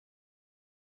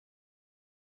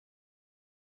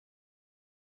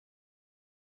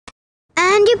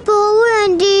Anti പോവൂ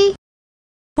anti.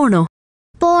 പോണോ?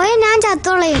 പോയ ഞാൻ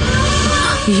ചത്തോളയും.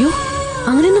 അയ്യോ,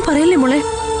 അങ്ങനെയൊന്നും പറയല്ലേ മോളെ.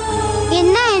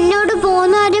 എന്നാ എന്നോട്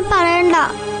പോകുന്ന കാര്യം പറയണ്ട.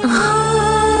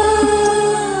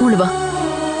 മോള് വാ.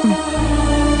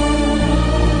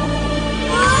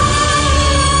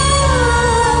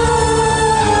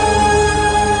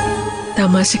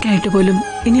 തമാശക്കായിട്ട് പോലും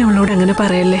ഇനി അവളോട് അങ്ങനെ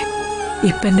പറയല്ലേ.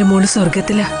 ഇപ്പൊ എന്റെ മോള്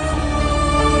സ്വർഗത്തിലാ.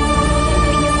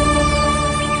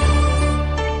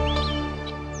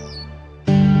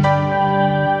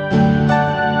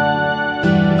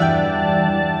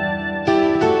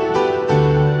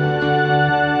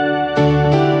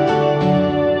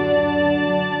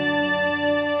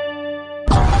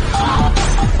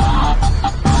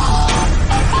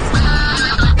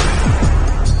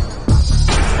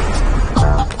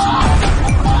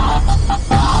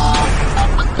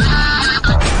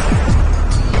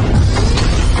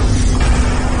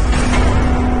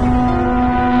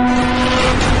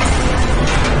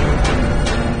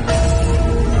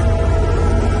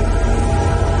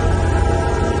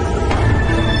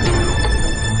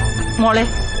 മോളെ,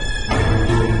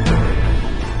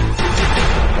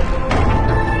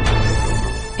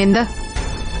 എന്താ?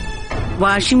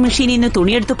 വാഷിംഗ് മെഷീനിൽ നിന്ന്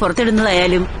തുണിയെടുത്ത്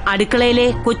പുറത്തിടുന്നതായാലും അടുക്കളയിലെ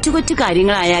കൊച്ചു കൊച്ചു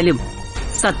കാര്യങ്ങളായാലും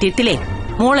സത്യത്തിലെ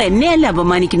മോൾ എന്നെയല്ല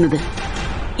അപമാനിക്കുന്നത്.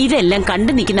 ഇതെല്ലാം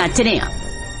കണ്ടു നിൽക്കുന്ന അച്ഛനെയാ.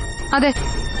 അതെ,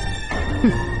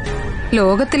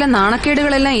 ലോകത്തിലെ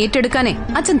നാണക്കേടുകളെല്ലാം ഏറ്റെടുക്കാനേ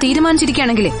അച്ഛൻ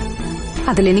തീരുമാനിച്ചിരിക്കുകയാണെങ്കിലേ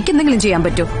അതിലെനിക്കെന്തെങ്കിലും ചെയ്യാൻ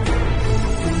പറ്റോ?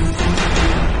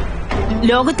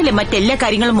 ലോകത്തിലെ മറ്റെല്ലാ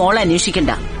കാര്യങ്ങളും മോൾ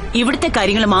അന്വേഷിക്കണ്ട. ഇവിടുത്തെ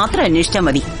കാര്യങ്ങൾ മാത്രം അന്വേഷിച്ചാൽ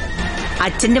മതി.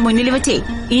 അച്ഛന്റെ മുന്നിൽ വെച്ചേ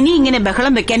ഇനി ഇങ്ങനെ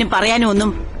ബഹളം വെക്കാനും പറയാനും ഒന്നും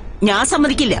ഞാൻ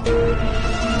സമ്മതിക്കില്ല.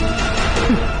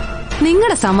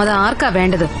 നിങ്ങളുടെ സമ്മതം ആർക്കാ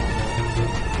വേണ്ടത്?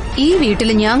 ഈ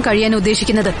വീട്ടിൽ ഞാൻ കഴിയാൻ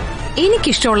ഉദ്ദേശിക്കുന്നത്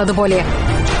എനിക്കിഷ്ടമുള്ളതുപോലെയാ.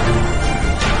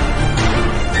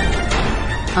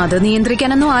 അത്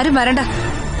നിയന്ത്രിക്കാനൊന്നും ആരും വരണ്ട.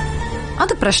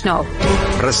 അത് പ്രശ്നമാവും.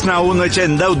 പ്രശ്നമാവൂന്ന് വെച്ചാൽ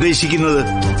എന്താ ഉദ്ദേശിക്കുന്നത്?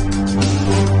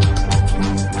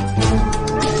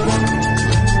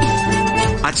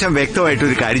 അച്ഛൻ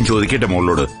വ്യക്തമായിട്ടൊരു കാര്യം ചോദിക്കട്ടെ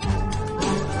മോളോട്.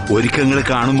 ഒരുക്കങ്ങൾ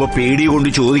കാണുമ്പോ പേടി കൊണ്ട്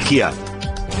ചോദിക്കുക.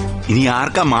 ഇനി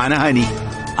ആർക്കാ മാനഹാനി,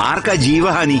 ആർക്കാ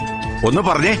ജീവഹാനി? ഒന്ന്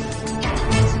പറഞ്ഞേ.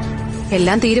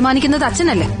 എല്ലാം തീരുമാനിക്കുന്നത്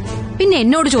അച്ഛനല്ലേ, പിന്നെ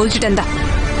എന്നോട് ചോദിച്ചിട്ടെന്താ?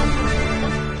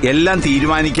 എല്ലാം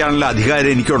തീരുമാനിക്കാനുള്ള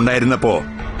അധികാരം എനിക്കുണ്ടായിരുന്നപ്പോ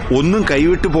ഒന്നും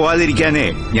കൈവിട്ടു പോവാതിരിക്കാനേ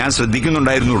ഞാൻ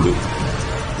ശ്രദ്ധിക്കുന്നുണ്ടായിരുന്നുള്ളൂ.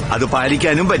 അത്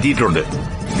പാലിക്കാനും പറ്റിയിട്ടുണ്ട്.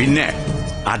 പിന്നെ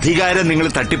അധികാരം നിങ്ങൾ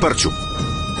തട്ടിപ്പറിച്ചു.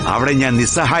 അവിടെ ഞാൻ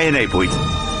നിസ്സഹായനായി പോയി.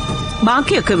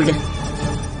 ബാക്കിയൊക്കെ വിട്.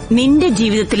 നിന്റെ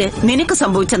ജീവിതത്തില് നിനക്ക്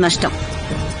സംഭവിച്ച നഷ്ടം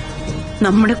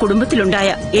നമ്മുടെ കുടുംബത്തിലുണ്ടായ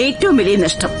ഏറ്റവും വലിയ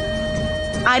നഷ്ടം.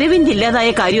 അരവിന്ദ്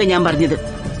ഇല്ലാതായ കാര്യമാണ് ഞാൻ പറഞ്ഞത്.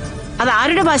 അത്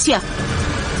ആരുടെ വാശിയാ?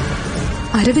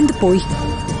 അരവിന്ദ് പോയി.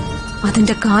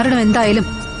 അതിന്റെ കാരണം എന്തായാലും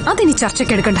അതിനി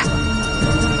ചർച്ചയ്ക്കെടുക്കണ്ട.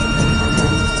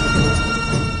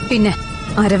 പിന്നെ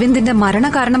അരവിന്ദിന്റെ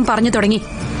മരണകാരണം പറഞ്ഞു തുടങ്ങി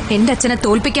എന്റെ അച്ഛനെ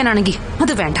തോൽപ്പിക്കാനാണെങ്കിൽ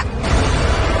അത് വേണ്ട.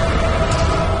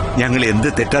 ഞങ്ങൾ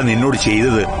എന്ത് തെറ്റാ നിന്നോട്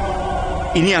ചെയ്തത്?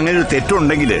 ഇനി അങ്ങനെ ഒരു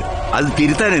തെറ്റുണ്ടെങ്കിൽ അത്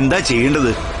തിരുത്താൻ എന്താ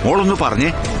ചെയ്യേണ്ടത്? മോളൊന്ന് പറഞ്ഞേ.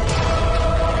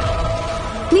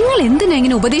 നിങ്ങൾ എന്തിനാ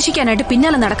ഇങ്ങനെ ഉപദേശിക്കാനായിട്ട്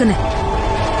പിന്നാലെ നടക്കുന്നേ?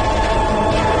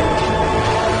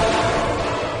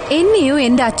 എന്നെയോ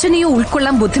എന്റെ അച്ഛനെയോ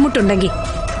ഉൾക്കൊള്ളാൻ ബുദ്ധിമുട്ടുണ്ടെങ്കിൽ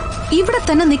ഇവിടെ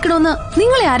തന്നെ നിൽക്കണമെന്ന്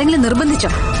നിങ്ങളെ ആരെങ്കിലും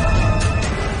നിർബന്ധിച്ചോ?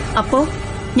 അപ്പോ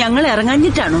ഞങ്ങൾ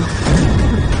ഇറങ്ങാഞ്ഞിട്ടാണോ?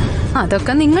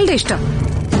 അതൊക്കെ നിങ്ങളുടെ ഇഷ്ടം.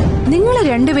 നിങ്ങൾ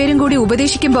രണ്ടുപേരും കൂടി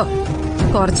ഉപദേശിക്കുമ്പോ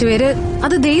കുറച്ചുപേര്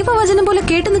അത് ദൈവവചനം പോലെ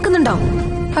കേട്ടു നിൽക്കുന്നുണ്ടാവും.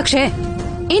 പക്ഷേ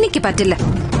എനിക്ക് പറ്റില്ല.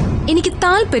 എനിക്ക്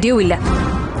താല്പര്യവുമില്ല.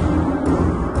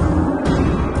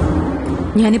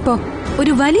 ഞാനിപ്പോ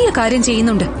ഒരു വലിയ കാര്യം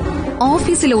ചെയ്യുന്നുണ്ട്.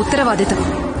 ഓഫീസിലെ ഉത്തരവാദിത്തം.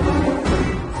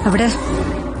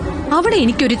 അവിടെ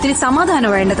എനിക്കൊരിത്തിരി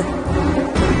സമാധാനം വേണ്ടത്.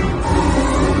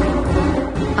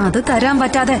 അത് തരാൻ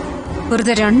പറ്റാതെ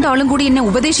വെറുതെ രണ്ടാളും കൂടി എന്നെ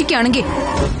ഉപദേശിക്കുകയാണെങ്കിൽ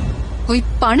ഈ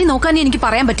പണി നോക്കാനേ എനിക്ക്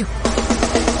പറയാൻ പറ്റൂ.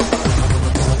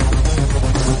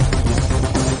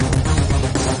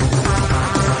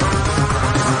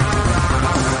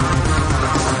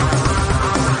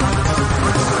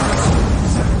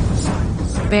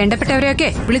 വേണ്ടപ്പെട്ടവരെയൊക്കെ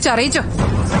വിളിച്ചറിയിച്ചോ.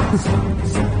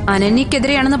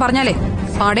 അനന്യക്കെതിരെയാണെന്ന് പറഞ്ഞാലേ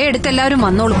പടയെടുത്തെല്ലാവരും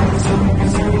വന്നോളും.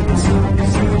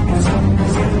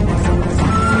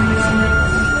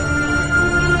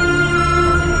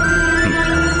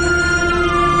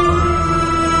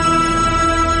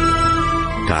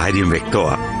 കാര്യം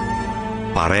വ്യക്തമാ.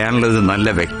 പറയാനുള്ളത് നല്ല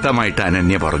വ്യക്തമായിട്ട്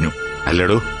അനന്യ പറഞ്ഞു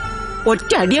അല്ലടോ?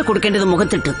 ഒറ്റ അടിയാ കൊടുക്കേണ്ടത്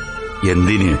മുഖത്തിട്ട്.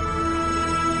 എന്തിന്?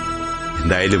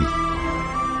 എന്തായാലും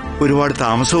ഒരുപാട്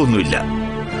താമസമൊന്നുമില്ല.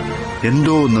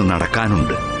 എന്തോ ഒന്ന്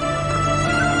നടക്കാനുണ്ട്.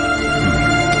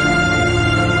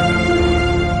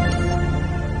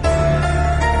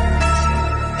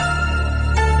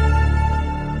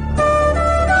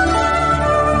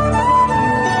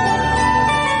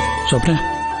 സ്വപ്ന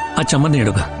ആ ചമ്മന്തി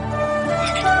എടുക്ക.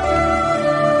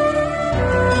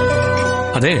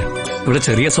 അതെ, ഇവിടെ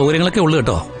ചെറിയ സൗകര്യങ്ങളൊക്കെ ഉള്ളു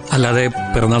കേട്ടോ. അല്ലാതെ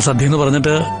പിറന്നാൾ സദ്യ എന്ന്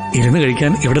പറഞ്ഞിട്ട് ഇരുന്ന്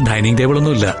കഴിക്കാൻ ഇവിടെ ഡൈനിങ് ടേബിൾ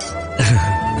ഒന്നുമില്ല.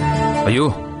 അയ്യോ,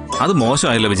 അത്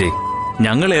മോശമായല്ലോ വിജയ്.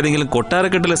 ഞങ്ങൾ ഏതെങ്കിലും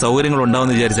കൊട്ടാരക്കെട്ടിലെ സൗകര്യങ്ങൾ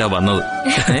ഉണ്ടാവുമെന്ന് വിചാരിച്ചാ വന്നത്.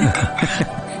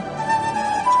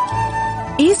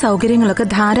 ഈ സൗകര്യങ്ങളൊക്കെ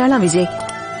ധാരാളം വിജയ്.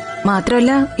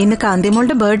 മാത്രമല്ല ഇന്ന്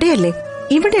കാന്തിമോളുടെ ബർത്ത്ഡേ അല്ലേ.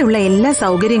 ഇവിടെയുള്ള എല്ലാ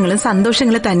സൗകര്യങ്ങളും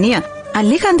സന്തോഷങ്ങളും തന്നെയാ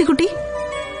അല്ലേ കാന്തിക്കുട്ടി?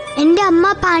 എന്റെ അമ്മ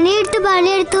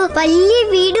പണിയെടുത്ത് വലിയ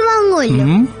വീട് വാങ്ങുമല്ലോ.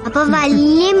 അപ്പൊ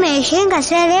വലിയ മേശയും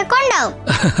കസേരയൊക്കെ ഉണ്ടാവും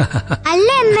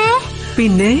അല്ലേ അമ്മേ?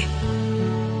 പിന്നെ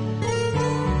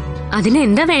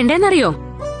അതിനെന്താ വേണ്ടേന്നറിയോ?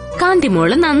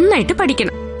 കാന്തിമോള് നന്നായിട്ട്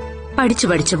പഠിക്കണം.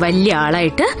 പഠിച്ച് വലിയ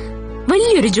ആളായിട്ട്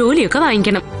വലിയൊരു ജോലിയൊക്കെ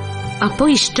വാങ്ങിക്കണം. അപ്പോ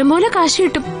ഇഷ്ടംപോലെ കാശ്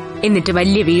കിട്ടും. എന്നിട്ട്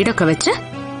വലിയ വീടൊക്കെ വെച്ച്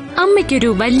അമ്മയ്ക്കൊരു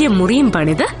വലിയ മുറിയും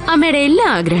പണിത് അമ്മയുടെ എല്ലാ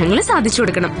ആഗ്രഹങ്ങളും സാധിച്ചു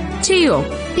കൊടുക്കണം. ചെയ്യോ?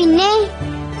 പിന്നെ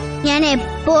ഞാൻ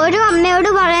എപ്പോഴും അമ്മയോട്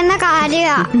പറയുന്ന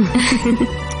കാര്യമാ.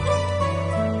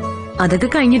 അതൊക്കെ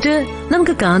കഴിഞ്ഞിട്ട്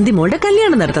നമുക്ക് കാന്തിമോളുടെ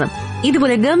കല്യാണം നടത്തണം,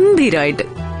 ഇതുപോലെ ഗംഭീരമായിട്ട്.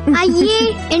 അയ്യേ,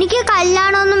 എനിക്ക്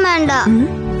കല്യാണമൊന്നും വേണ്ട.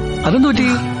 അതെന്തു പറ്റി?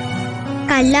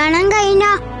 കല്യാണം കഴിഞ്ഞ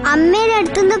അമ്മയുടെ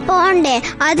അടുത്തുനിന്ന് പോണ്ടേ,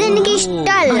 അതെനിക്ക്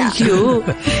ഇഷ്ടല്ല.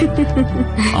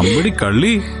 അമ്പടി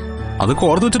കള്ളി, അതൊക്കെ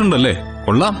ഓർത്തു വെച്ചിട്ടുണ്ടല്ലേ?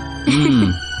 കൊള്ളാം.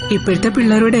 ഇപ്പോഴത്തെ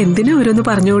പിള്ളേരോട് എന്തിനാ ഓരോന്ന്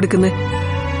പറഞ്ഞു കൊടുക്കുന്നത്?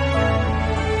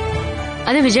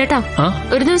 അതെ വിജയേട്ടാ,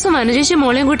 ഒരു ദിവസം അനുജേശി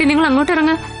മോളെയും കൂട്ടി നിങ്ങൾ അങ്ങോട്ട്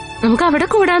ഇറങ്ങ, നമുക്ക് അവിടെ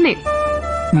കൂടാന്നേ.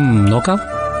 നോക്കാം.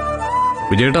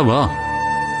 വിജയേട്ടാ വാ,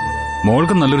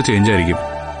 മോൾക്ക് നല്ലൊരു ചേഞ്ച് ആയിരിക്കും.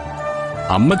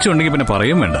 അമ്മച്ചി ഉണ്ടെങ്കിൽ പിന്നെ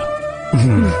പറയും വേണ്ട.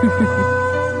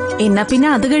 എന്നാ പിന്നെ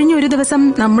അത് കഴിഞ്ഞ് ഒരു ദിവസം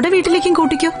നമ്മുടെ വീട്ടിലേക്കും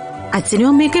കൂട്ടിക്കോ. അച്ഛനും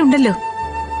അമ്മയൊക്കെ ഉണ്ടല്ലോ.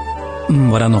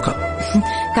 വരാൻ നോക്കാം.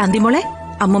 കാന്തിമോളെ,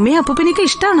 അമ്മമ്മയും അപ്പൂപ്പനെയൊക്കെ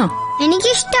ഇഷ്ടാണോ?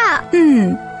 എനിക്കിഷ്ടാ.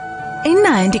 എന്നാ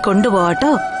ആന്റി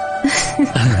കൊണ്ടുപോവാട്ടോ.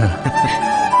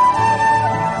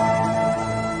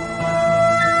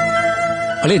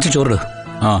 അളിയച്ചു ചോറ്.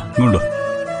 ഇങ്ങോട്ടോ.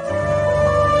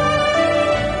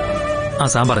 ആ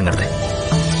സാമ്പാറും കട്ടെ.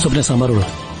 സ്വപ്ന സാമ്പാറുള്ളൂ.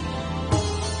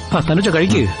 തനുച്ച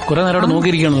കഴിക്ക്. കുറെ നേരം അവിടെ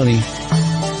നോക്കിയിരിക്കണല്ലോ നീ.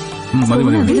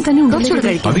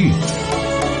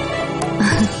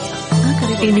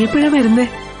 ഇനിയെപ്പോഴാ വരുന്നേ?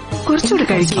 കുറച്ചുകൂടെ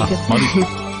കഴിക്കുക.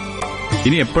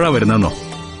 ഇനി എപ്പോഴാ വരുന്നെന്നോ?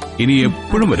 ഇനി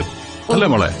എപ്പോഴും വരും അല്ലേ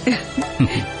മോളെ?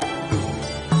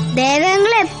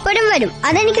 ദേവങ്ങൾ എപ്പോഴും വരും,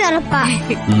 അതെനിക്ക് ഉറപ്പാ.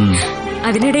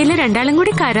 അതിനിടയിൽ രണ്ടാളും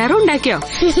കൂടി കരാറും ഉണ്ടാക്കിയോ?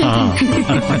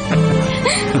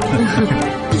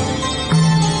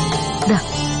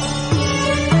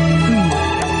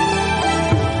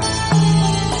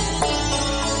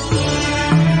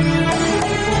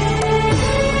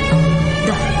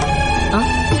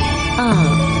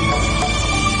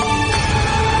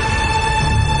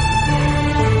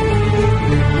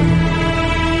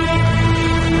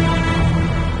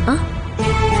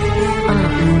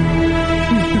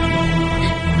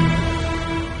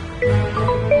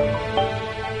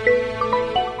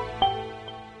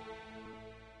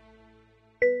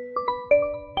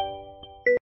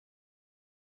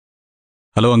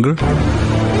 Hello uncle.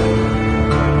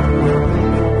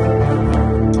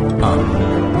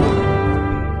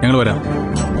 ഞങ്ങൾ വരാം.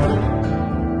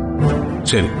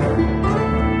 ശരി.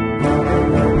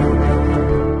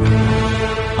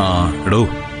 എടോ,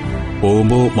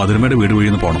 പോകുമ്പോ മധുരമയുടെ വീട്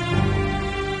വഴിന്ന് പോണം.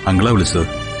 അങ്കിളാ വിളിച്ചത്.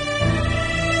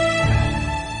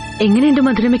 എങ്ങനെയുണ്ട്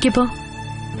മധുരമയ്ക്കിപ്പോ?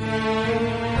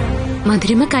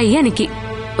 മധുരമ കൈ അനക്കി.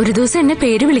 ഒരു ദിവസം എന്നെ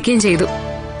പേര് വിളിക്കുകയും ചെയ്തു.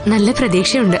 നല്ല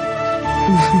പ്രതീക്ഷയുണ്ട്.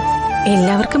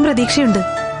 എല്ലാവർക്കും പ്രതീക്ഷയുണ്ട്.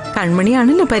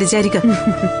 കൺമണിയാണല്ലോ പരിചാരിക.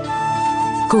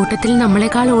 കൂട്ടത്തിൽ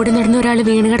നമ്മളെക്കാൾ ഓടി നടന്ന ഒരാള്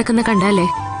വീണ് കിടക്കുന്ന കണ്ടാലേ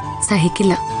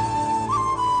സഹിക്കില്ല.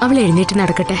 അവൾ എഴുന്നേറ്റ്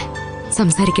നടക്കട്ടെ,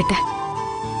 സംസാരിക്കട്ടെ.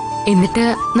 എന്നിട്ട്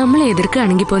നമ്മളെ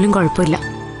എതിർക്കുകയാണെങ്കിൽ പോലും കുഴപ്പമില്ല.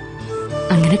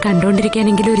 അങ്ങനെ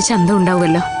കണ്ടോണ്ടിരിക്കാനെങ്കിലും ഒരു ചന്തം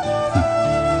ഉണ്ടാവുമല്ലോ.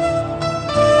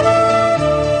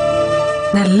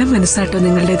 നല്ല മനസ്സാട്ടോ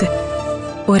നിങ്ങളുടേത്.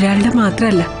 ഒരാളുടെ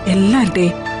മാത്രല്ല,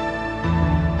 എല്ലാവരുടെയും.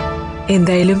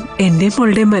 എന്തായാലും എന്റെയും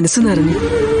മോളുടെയും മനസ്സ് നിറഞ്ഞു.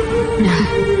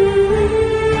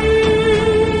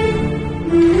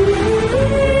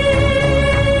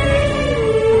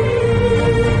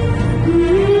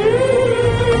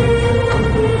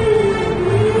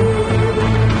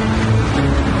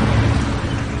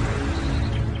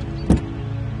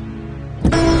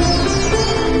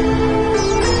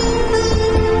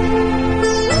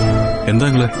 എന്താ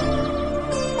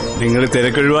നിങ്ങൾ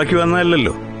തിരക്കൊഴിവാക്കി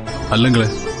വന്നതല്ലോ? അല്ലെങ്കിലേ,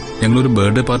 ഞങ്ങളൊരു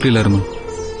ബർത്ത്ഡേ പാർട്ടിയിലായിരുന്നു.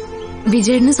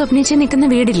 വിജയന് സ്വപ്നിച്ച് നിൽക്കുന്ന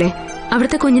വീടില്ലേ,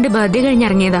 അവിടുത്തെ കുഞ്ഞിന്റെ ബർത്ത്ഡേ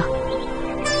കഴിഞ്ഞിറങ്ങിയതാ.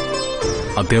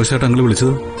 അത്യാവശ്യമായിട്ട് അങ്കിൾ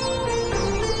വിളിച്ചത്?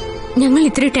 ഞങ്ങൾ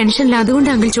ഇത്തിരി ടെൻഷനില്ല, അതുകൊണ്ട്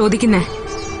അങ്കിൾ ചോദിക്കുന്നേ.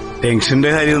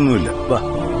 ടെൻഷന്റെ കാര്യമൊന്നുമില്ല.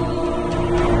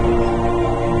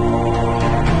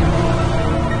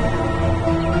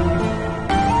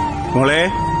 മോളെ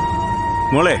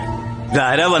മോളെ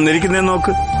ഇതാരാ വന്നിരിക്കുന്നേ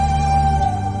നോക്ക്.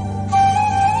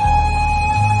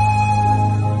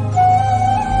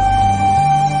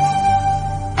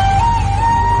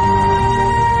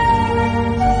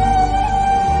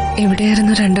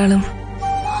 എവിടെയായിരുന്നു രണ്ടാളും?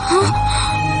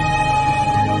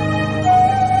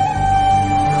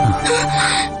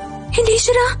 എന്റെ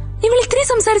ഈശ്വര, ഇവൾ ഇത്രയും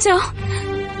സംസാരിച്ചോ?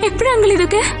 എപ്പോഴാ അങ്കിൾ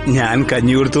ഇതൊക്കെ? ഞാൻ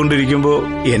കഞ്ഞി കൊടുത്തുകൊണ്ടിരിക്കുമ്പോ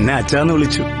എന്നെ അച്ഛാന്ന്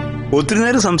വിളിച്ചു. ഒത്തിരി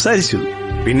നേരം സംസാരിച്ചു.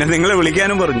 പിന്നെ നിങ്ങളെ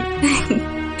വിളിക്കാനും പറഞ്ഞു.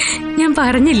 ഞാൻ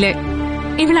പറഞ്ഞില്ലേ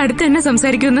ഇവൾ അടുത്ത് തന്നെ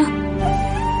സംസാരിക്കുന്നു.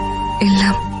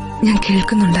 എല്ലാം ഞാൻ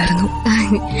കേൾക്കുന്നുണ്ടായിരുന്നു.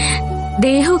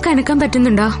 ദേഹമൊക്കെ അനക്കാൻ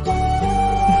പറ്റുന്നുണ്ടോ?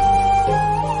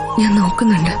 ഞാൻ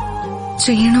നോക്കുന്നുണ്ട്,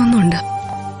 ചെയ്യണമെന്നുണ്ട്,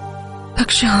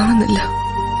 പക്ഷെ ആവുന്നില്ല.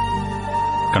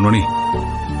 കൺമണി,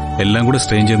 എല്ലാം കൂടെ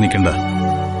സ്ട്രെയിൻ ചെയ്ത് നിൽക്കണ്ട.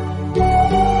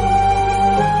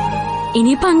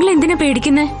 ഇനിയിപ്പോ അങ്കിൾ എന്തിനാ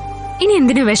പേടിക്കുന്നേ? ഇനി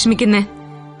എന്തിനാ വിഷമിക്കുന്നേ?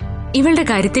 ഇവളുടെ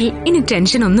കാര്യത്തിൽ ഇനി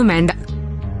ടെൻഷൻ ഒന്നും വേണ്ട,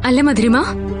 അല്ല മധുരിമ?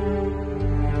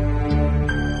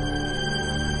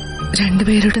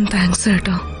 രണ്ടുപേരോടും താങ്ക്സ്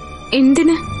കേട്ടോ.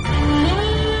 എന്തിന്?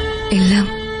 എല്ലാം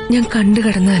ഞാൻ കണ്ടു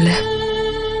കിടന്നതല്ലേ.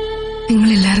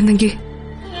 നിങ്ങളില്ലായിരുന്നെങ്കിൽ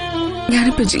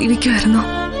ഞാനിപ്പോ ജീവിക്കുമായിരുന്നോ?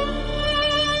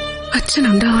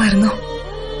 അച്ഛനുണ്ടാവായിരുന്നോ?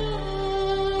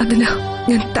 അതിനാ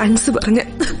ഞാൻ താങ്ക്സ് പറഞ്ഞ.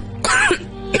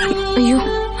 അയ്യോ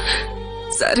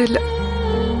സാരമില്ല.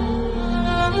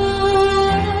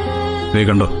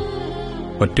 കണ്ടോ,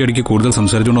 ഒറ്റയടിക്ക് കൂടുതൽ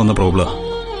സംസാരിച്ചുകൊണ്ട് വന്ന പ്രോബ്ലം.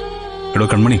 എടോ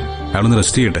കൺമണി, അയാളൊന്ന്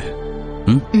റെസ്റ്റ് ചെയ്യട്ടെ.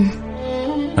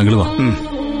 അങ്കിള് വാ.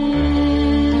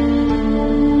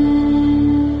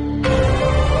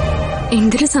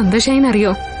 എന്തൊരു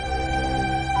സന്തോഷായെന്നറിയോ?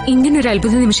 ഇങ്ങനൊരു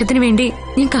അത്ഭുത നിമിഷത്തിന് വേണ്ടി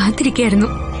ഞാൻ കാത്തിരിക്കായിരുന്നു.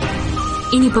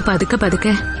 ഇനിയിപ്പോ പതുക്കെ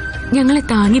പതുക്കെ ഞങ്ങളെ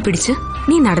താങ്ങി പിടിച്ച്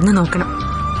നീ നടന്നു നോക്കണം.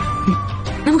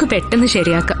 നമുക്ക് പെട്ടെന്ന്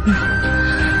ശരിയാക്കാം.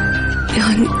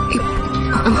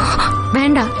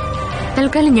 വേണ്ട,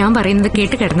 തൽക്കാലം ഞാൻ പറയുന്നത്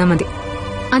കേട്ട് കിടന്നാ മതി.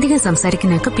 അധികം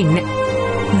സംസാരിക്കുന്നതൊക്കെ പിന്നെ.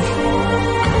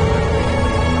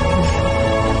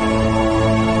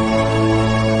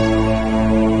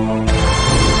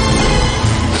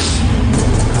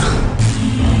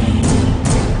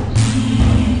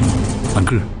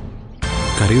 അങ്കിൾ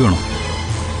കരയുവാണോ?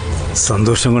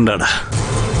 സന്തോഷം കൊണ്ടാടാ.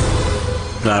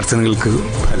 പ്രാർത്ഥനകൾക്ക്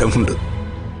ഫലമുണ്ട്,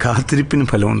 കാത്തിരിപ്പിന്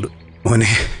ഫലമുണ്ട്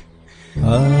മോനെ.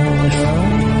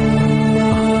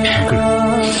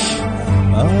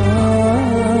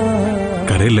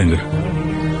 കരയില്ലെങ്കിൽ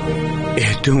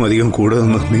ഏറ്റവും അധികം കൂടെ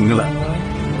നിന്നത് നിങ്ങളാ.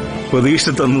 പ്രതീക്ഷ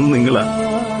തന്നത് നിങ്ങളാ.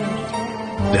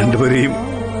 രണ്ടുപേരെയും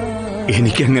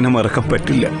എനിക്കങ്ങനെ മറക്കാൻ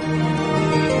പറ്റില്ല.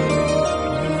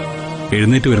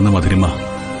 എഴുന്നേറ്റ് വരുന്ന മധുരിമ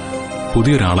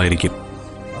പുതിയൊരാളായിരിക്കും.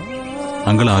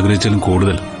 അങ്കിൾ ആഗ്രഹിച്ചാലും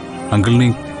കൂടുതൽ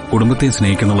അങ്കിളിനെയും കുടുംബത്തെയും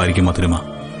സ്നേഹിക്കുന്നുള്ളതായിരിക്കും മധുരിമ.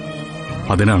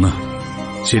 അതിനാണ്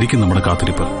ശരിക്കും നമ്മുടെ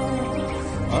കാത്തിരിപ്പ്.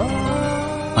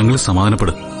 അങ്കിൾ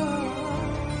സമാധാനപ്പെടും,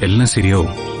 എല്ലാം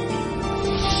ശരിയാവും.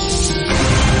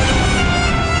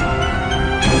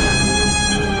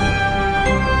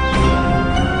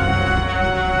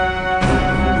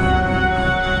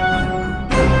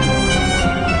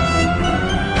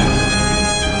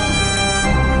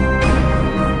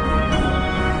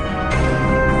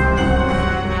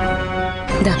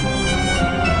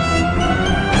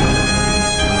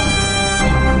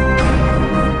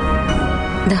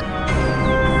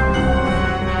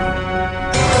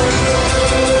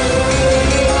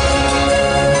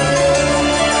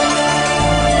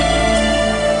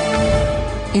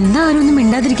 എന്താ ആരൊന്നും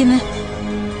മിണ്ടാതിരിക്കുന്നെ?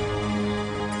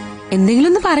 എന്തെങ്കിലും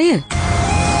ഒന്ന് പറയ്.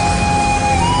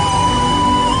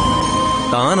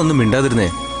 താനൊന്നും മിണ്ടാതിരുന്നേ.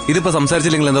 ഇതിപ്പോ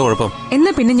സംസാരിച്ചില്ലെങ്കിൽ എന്താ കുഴപ്പം?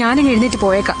 എന്നാ പിന്നെ ഞാനങ്ങ് എഴുന്നേറ്റ്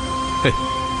പോയേക്കാം.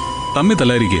 തമ്മി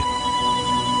തല്ലായിരിക്കേ.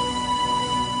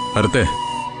 അടുത്തേ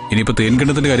ഇനിയിപ്പോ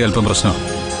തേൻകിണ്ണത്തിന്റെ കാര്യം അല്പം പ്രശ്നം.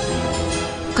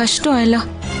 കഷ്ടമായല്ല,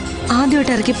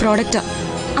 ആദ്യമായിട്ട് ഇറക്കിയ പ്രോഡക്റ്റാ.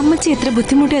 അമ്മച്ചി എത്ര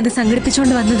ബുദ്ധിമുട്ടി അത്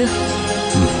സംഘടിപ്പിച്ചുകൊണ്ട് വന്നത്.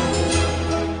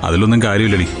 അതിലൊന്നും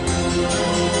കാര്യമില്ലടി.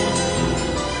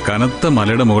 കനത്ത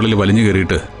മലയുടെ മുകളിൽ വലിഞ്ഞു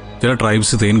കയറിയിട്ട് ചില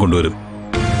ട്രൈബ്സ് തേൻ കൊണ്ടുവരും.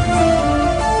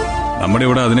 നമ്മുടെ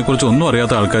ഇവിടെ അതിനെക്കുറിച്ച് ഒന്നും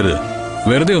അറിയാത്ത ആൾക്കാർ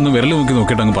വെറുതെ ഒന്ന് വിരൽ നോക്കി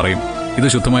നോക്കിയിട്ട് അങ്ങ് പറയും ഇത്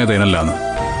ശുദ്ധമായ തേനല്ലാന്ന്.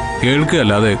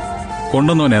 കേൾക്കുകയല്ലാതെ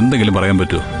കൊണ്ടുവന്നവൻ എന്തെങ്കിലും പറയാൻ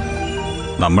പറ്റുമോ?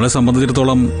 നമ്മളെ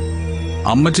സംബന്ധിച്ചിടത്തോളം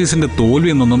അമ്മച്ചീസിന്റെ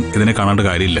തോൽവി എന്നൊന്നും ഇതിനെ കാണേണ്ട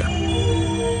കാര്യമില്ല.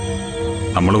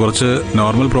 നമ്മൾ കുറച്ച്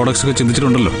നോർമൽ പ്രോഡക്ട്സ് ഒക്കെ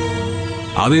ചിന്തിച്ചിട്ടുണ്ടല്ലോ.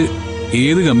 അത്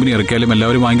ഏത് കമ്പനി ഇറക്കിയാലും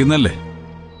എല്ലാവരും വാങ്ങിക്കുന്നതല്ലേ.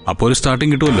 അപ്പോൾ ഒരു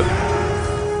സ്റ്റാർട്ടിങ് കിട്ടുമല്ലോ.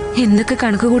 എന്തൊക്കെ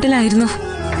കണക്കുകൂട്ടലായിരുന്നു.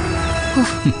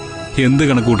 എന്ത്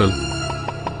കണക്കൂട്ടൽ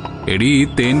എടി? ഈ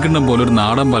തേൻകിണ്ണം പോലൊരു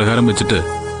നാടൻ പലഹാരം വെച്ചിട്ട്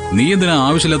നീ എന്തിനാ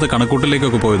ആവശ്യമില്ലാത്ത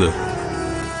കണക്കൂട്ടലിലേക്കൊക്കെ പോയത്?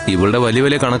 ഇവളുടെ വലിയ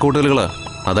വലിയ കണക്കൂട്ടലുകളാ,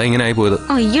 അതാ ഇങ്ങനെ ആയി പോയത്.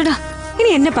 അയ്യടാ, ഇനി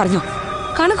എന്നെ പറഞ്ഞോ?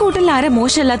 കണക്കുകൂട്ടലിൽ ആരാ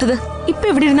മോശമല്ലാത്തത്? ഇപ്പൊ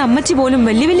ഇവിടെ ഇരുന്ന അമ്മച്ചി പോലും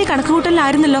വലിയ വലിയ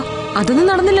കണക്കുകൂട്ടലിലായിരുന്നല്ലോ. അതൊന്നും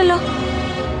നടന്നില്ലല്ലോ.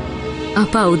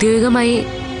 അപ്പൊ ഔദ്യോഗികമായി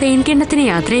തേൻകിണ്ണത്തിന്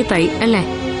യാത്രയായി അല്ലേ?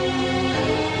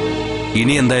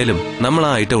 ഇനി എന്തായാലും നമ്മൾ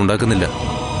ആ ഐറ്റം ഉണ്ടാക്കുന്നില്ല.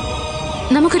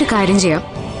 നമുക്കൊരു കാര്യം ചെയ്യാം.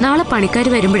 നാളെ പണിക്കാർ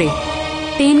വരുമ്പോഴേ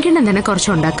തേൻകിണ്ണം തന്നെ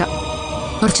കുറച്ചുണ്ടാക്കാം.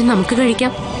 കുറച്ച് നമുക്ക്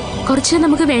കഴിക്കാം, കുറച്ച്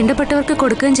നമുക്ക് വേണ്ടപ്പെട്ടവർക്ക്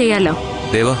കൊടുക്കുകയും ചെയ്യാലോ.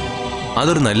 ദേവാ,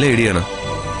 അതൊരു നല്ല ഐഡിയാണ്.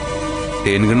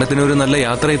 തേൻകിണ്ണത്തിന് ഒരു നല്ല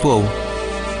യാത്രയപ്പ് ആവും.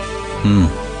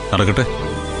 നടക്കട്ടെ.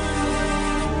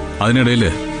 അതിനിടയിൽ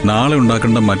നാളെ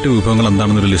ഉണ്ടാക്കേണ്ട മറ്റു വിഭവങ്ങൾ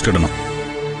എന്താണെന്നൊരു ലിസ്റ്റ് ഇടണം.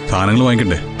 സാധനങ്ങൾ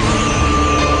വാങ്ങിക്കണ്ടേ?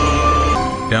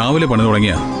 രാവിലെ പണി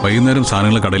തുടങ്ങിയ വൈകുന്നേരം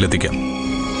സാധനങ്ങൾ കടയിലെത്തിക്കാം.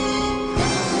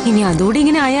 ഇനി അതുകൂടി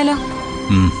ഇങ്ങനെ ആയാലോ?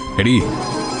 എടീ,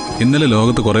 ഇന്നലെ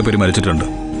ലോകത്ത് കുറെ പേര് മരിച്ചിട്ടുണ്ട്,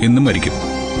 ഇന്നും മരിക്കും.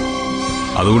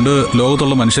 അതുകൊണ്ട്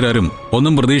ലോകത്തുള്ള മനുഷ്യരാരും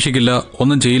ഒന്നും പ്രതീക്ഷിക്കില്ല,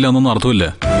 ഒന്നും ചെയ്യില്ല എന്നൊന്നും അർത്ഥമില്ല.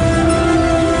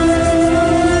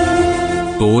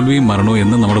 തോൽവിയും മരണവും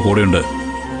എന്നും നമ്മുടെ കൂടെയുണ്ട്.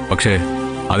 പക്ഷേ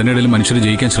അതിനിടയിൽ മനുഷ്യർ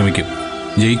ജയിക്കാൻ ശ്രമിക്കും,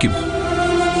 ജയിക്കും.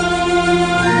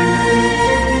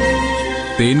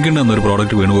 തേൻകിണ്ണ എന്നൊരു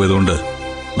പ്രോഡക്റ്റ് വീണുപോയതുകൊണ്ട്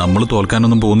നമ്മൾ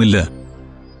തോൽക്കാനൊന്നും പോകുന്നില്ല.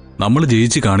 നമ്മൾ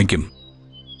ജയിച്ച് കാണിക്കും.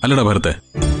 അല്ലടാ ഭരത്തെ?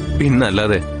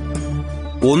 പിന്നല്ലാതെ.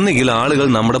 ഒന്നുകിൽ ആളുകൾ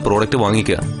നമ്മുടെ പ്രോഡക്റ്റ്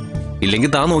വാങ്ങിക്കുക, ഇല്ലെങ്കിൽ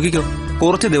താ നോക്കിക്കോ,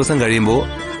 കുറച്ച് ദിവസം കഴിയുമ്പോൾ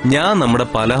ഞാൻ നമ്മുടെ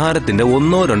പലഹാരത്തിന്റെ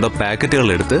 1-2 പാക്കറ്റുകൾ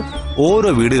എടുത്ത് ഓരോ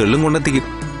വീടുകളിലും കൊണ്ടെത്തിക്കും.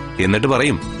 എന്നിട്ട്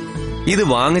പറയും, ഇത്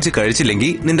വാങ്ങിച്ച്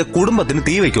കഴിച്ചില്ലെങ്കിൽ നിന്റെ കുടുംബത്തിന്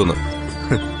തീ വയ്ക്കുമെന്ന്.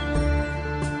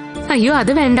 അയ്യോ,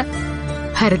 അത് വേണ്ട.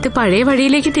 ഭരത് പഴയ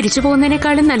വഴിയിലേക്ക് തിരിച്ചു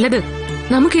പോകുന്നതിനേക്കാളും നല്ലത്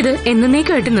നമുക്കിത്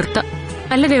എന്നേക്കുമായിട്ട് നിർത്താം,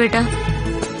 അല്ല ദേവേട്ടാ?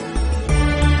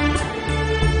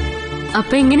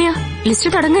 അപ്പൊ എങ്ങനെയാ,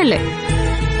 ലിസ്റ്റ് തുടങ്ങല്ലേ?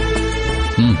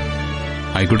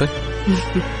 ആയിക്കോട്ടെ.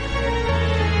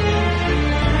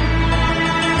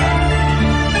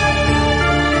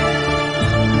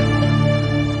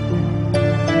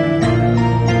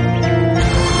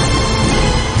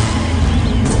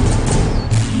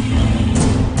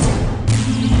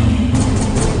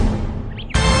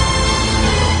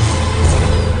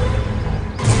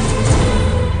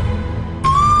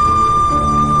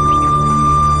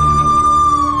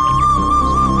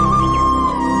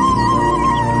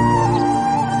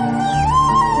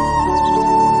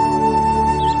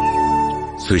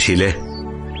 സുശീലേ,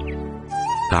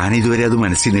 താനിതുവരെ അത്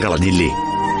മനസ്സിൽ നിന്ന് കളഞ്ഞില്ലേ?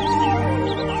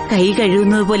 കൈ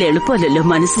കഴുകുന്നത് പോലെ എളുപ്പമല്ലല്ലോ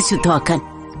മനസ്സ് ശുദ്ധമാക്കാൻ.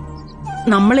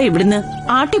 നമ്മളെ ഇവിടുന്ന്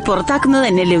ആട്ടി പുറത്താക്കുന്നത്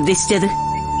തന്നെയല്ലേ ഉദ്ദേശിച്ചത്?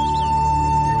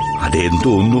 അതേന്ന്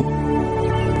തോന്നുന്നു.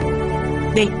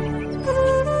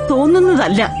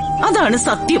 തോന്നുന്നതല്ല, അതാണ്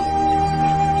സത്യം.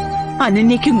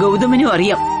 അനന്യയ്ക്കും ഗൗതമനും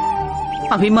അറിയാം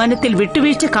അഭിമാനത്തിൽ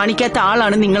വിട്ടുവീഴ്ച കാണിക്കാത്ത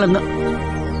ആളാണ് നിങ്ങളെന്ന്.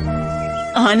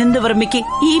 ആനന്ദവർമ്മയ്ക്ക്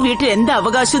ഈ വീട്ടിൽ എന്താ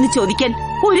അവകാശം എന്ന് ചോദിക്കാൻ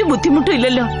ഒരു ബുദ്ധിമുട്ടും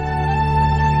ഇല്ലല്ലോ.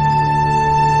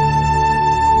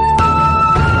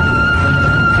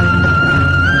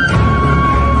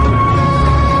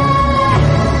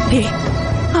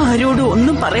 ആരോടും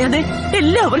ഒന്നും പറയാതെ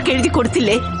എല്ലാവർക്കും എഴുതി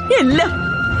കൊടുത്തില്ലേ? എല്ലാം.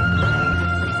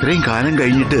 ഇത്രയും കാലം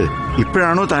കഴിഞ്ഞിട്ട്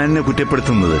ഇപ്പോഴാണോ താൻ എന്നെ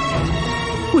കുറ്റപ്പെടുത്തുന്നത്?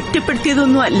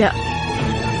 കുറ്റപ്പെടുത്തിയതൊന്നും അല്ല,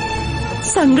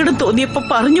 സങ്കടം തോന്നിയപ്പോ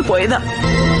പറഞ്ഞു പോയതാ.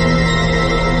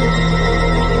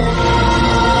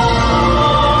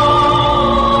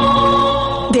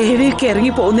 ദേവയൊക്കെ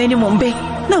ഇറങ്ങി പോകുന്നതിന് മുമ്പേ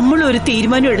നമ്മൾ ഒരു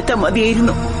തീരുമാനം എടുത്താൽ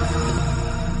മതിയായിരുന്നു.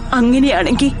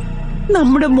 അങ്ങനെയാണെങ്കിൽ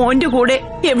നമ്മുടെ മോന്റെ കൂടെ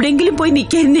എവിടെയെങ്കിലും പോയി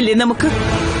നിൽക്കായിരുന്നില്ലേ നമുക്ക്?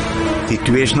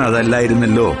 സിറ്റുവേഷൻ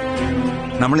അതല്ലായിരുന്നല്ലോ.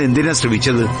 നമ്മൾ എന്തിനാ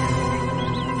ശ്രമിച്ചത്?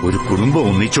 ഒരു കുടുംബം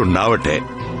ഒന്നിച്ചുണ്ടാവട്ടെ,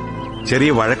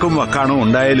 ചെറിയ വഴക്കും വക്കാണോ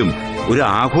ഉണ്ടായാലും ഒരു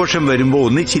ആഘോഷം വരുമ്പോ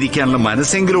ഒന്നിച്ചിരിക്കാനുള്ള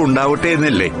മനസ്സെങ്കിലും ഉണ്ടാവട്ടെ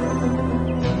എന്നല്ലേ?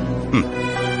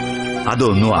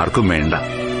 അതൊന്നും ആർക്കും വേണ്ട.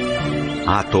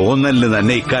 ആ തോന്നലിന്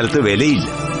തന്നെ ഇക്കാലത്ത് വിലയില്ല.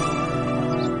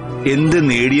 എന്ത്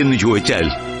നേടിയെന്ന് ചോദിച്ചാൽ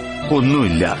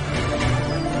ഒന്നുമില്ല.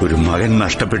 ഒരു മകൻ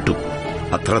നഷ്ടപ്പെട്ടു,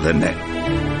 അത്ര തന്നെ.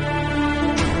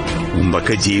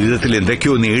 മുമ്പൊക്കെ ജീവിതത്തിൽ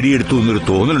എന്തൊക്കെയോ നേടിയെടുത്തു എന്നൊരു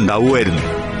തോന്നലുണ്ടാവുമായിരുന്നു.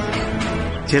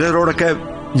 ചിലരോടൊക്കെ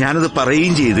ഞാനത്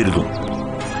പറയുകയും ചെയ്തിരുന്നു.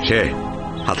 പക്ഷേ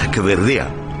അതൊക്കെ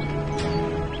വെറുതെയാണ്.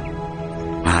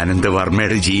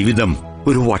 ആനന്ദവർമ്മയുടെ ജീവിതം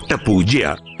ഒരു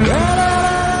വട്ടപൂജ്യയാണ്.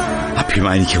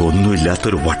 അഭിമാനിക്കാൻ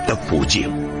ഒന്നുമില്ലാത്തൊരു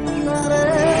വട്ടപൂജ്യം.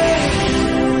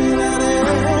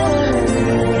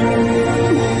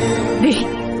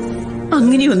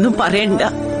 അങ്ങനെയൊന്നും പറയണ്ട.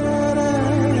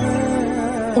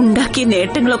 ഉണ്ടാക്കിയ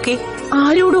നേട്ടങ്ങളൊക്കെ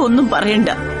ആരോടും ഒന്നും പറയണ്ട.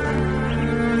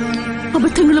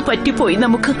 അബദ്ധങ്ങൾ പറ്റിപ്പോയി.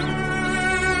 നമുക്ക്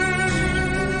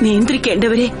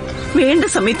നിയന്ത്രിക്കേണ്ടവരെ വേണ്ട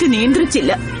സമയത്ത്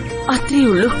നിയന്ത്രിച്ചില്ല,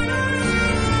 അത്രയുള്ളൂ.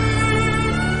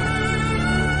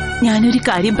 ഞാനൊരു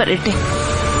കാര്യം പറയട്ടെ.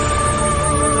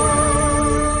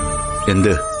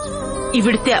 എന്ത്?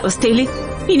 ഇവിടുത്തെ അവസ്ഥയിൽ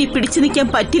ഇനി പിടിച്ചു നിൽക്കാൻ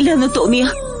പറ്റില്ല എന്ന് തോന്നിയ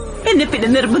എന്നെ പിന്നെ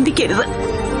നിർബന്ധിക്കരുത്.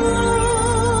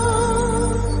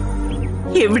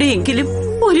 എവിടെയെങ്കിലും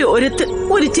ഒരു ഓരത്ത്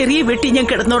ഒരു ചെറിയ വീട്ടിൽ ഞാൻ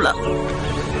കിടന്നോളാം.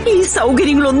 ഈ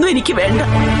സൗകര്യങ്ങളൊന്നും എനിക്ക് വേണ്ട.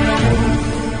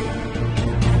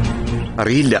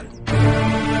 അറിയില്ല.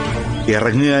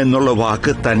 ഇറങ്ങുക എന്നുള്ള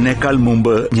വാക്ക് തന്നെക്കാൾ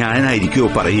മുമ്പ് ഞാനായിരിക്കുമോ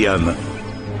പറയുക എന്ന്.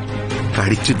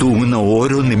 കടിച്ചു തൂങ്ങുന്ന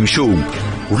ഓരോ നിമിഷവും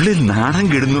ഉള്ളിൽ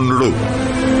നാണം കെടുന്നുണ്ടോ?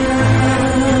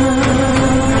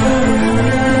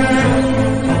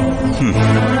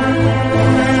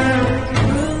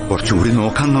 കുറച്ചുകൂടി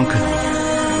നോക്കാൻ നോക്ക്.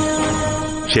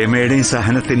 ക്ഷമയുടെയും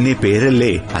സഹനത്തിന്റെയും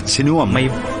പേരല്ലേ അച്ഛനും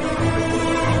അമ്മയും.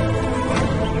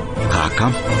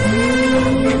 കാക്കാം.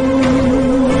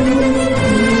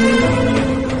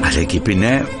 അല്ലെങ്കിൽ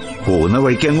പിന്നെ പോകുന്ന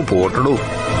വഴിക്ക് അങ്ങ് പോട്ടടോ.